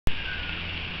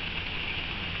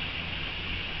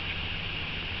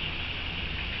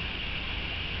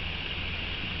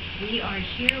We are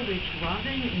here with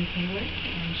Robyn in Kingwick,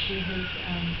 and she has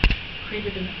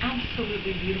created an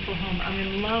absolutely beautiful home. I'm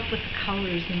in love with the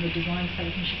colors and the design, so I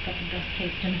think she's got the best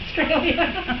taste in Australia.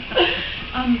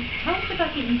 Tell us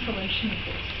about the installation of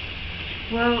this.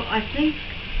 Well, I think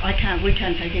we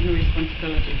can't take any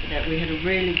responsibility for that. We had a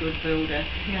really good builder,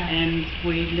 and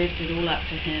we left it all up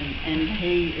to him, and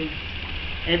he is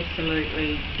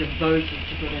absolutely devoted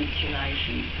to good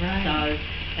installation. Right. So,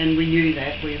 and we knew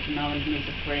that. We've known him as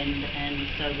a friend, and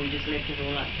so we just left it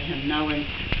all up to him, knowing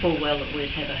full well that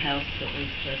we'd have a house that was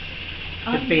just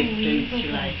the best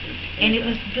insulated. And it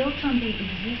was built on the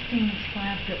existing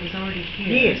slab that was already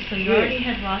here. Yes. So you already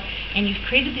had rock, and you've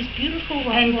created this beautiful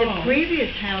rock and wall. the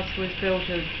previous house was built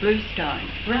of bluestone.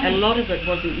 Right. A lot of it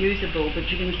wasn't usable,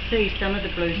 but you can see some of the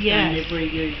bluestone they've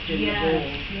reused in the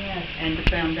walls. Yes. And the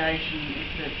foundation is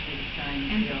virtually the same.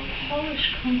 And the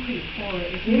polished concrete floor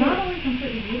is not only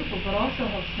completely beautiful, but also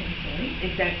helps to insulate.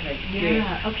 Exactly.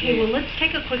 Yeah. Yes. Okay. Well, let's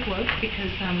take a quick look,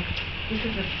 because this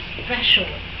is a special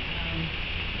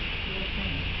little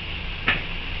thing.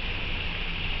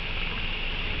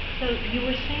 So you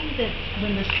were saying that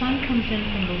when the sun comes in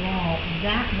from the wall,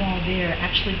 that wall there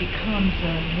actually becomes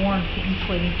a warmth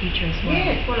insulating feature as well.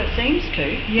 Yes, well it seems to.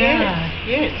 Yeah.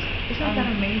 Yes. Isn't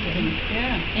that amazing?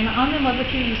 Yeah. And I'm in love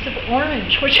with your use of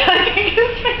orange, which I think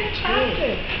is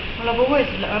fantastic. Well, I've always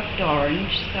loved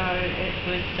orange, so it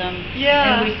was,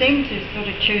 Yeah. and we seemed to sort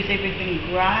of choose everything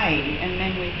grey, and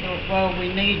then we thought, well,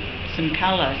 we need some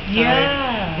colour,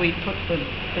 so we put the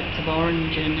bits of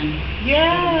orange in, and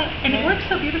and it works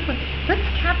so beautifully. Let's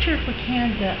capture, if we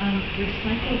can, the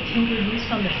recycled timber used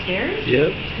on the stairs.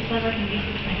 Yep. Because I reckon this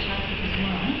is fantastic as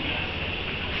well.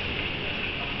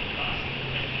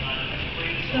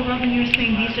 So, Robyn, you were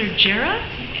saying these are jarrah?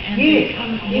 And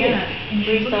yes, and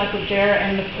recycled jarrah,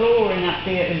 and the flooring up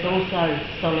there is also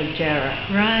solid jarrah.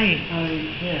 Right.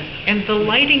 Yes. And the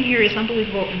lighting here is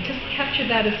unbelievable. And just capture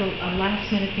that as a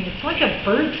last minute thing. It's like a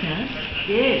bird's nest,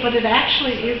 but it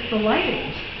actually is the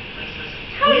lighting.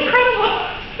 How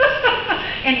incredible!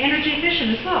 And energy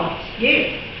efficient as well.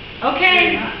 Yes.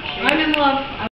 Okay, I'm in love.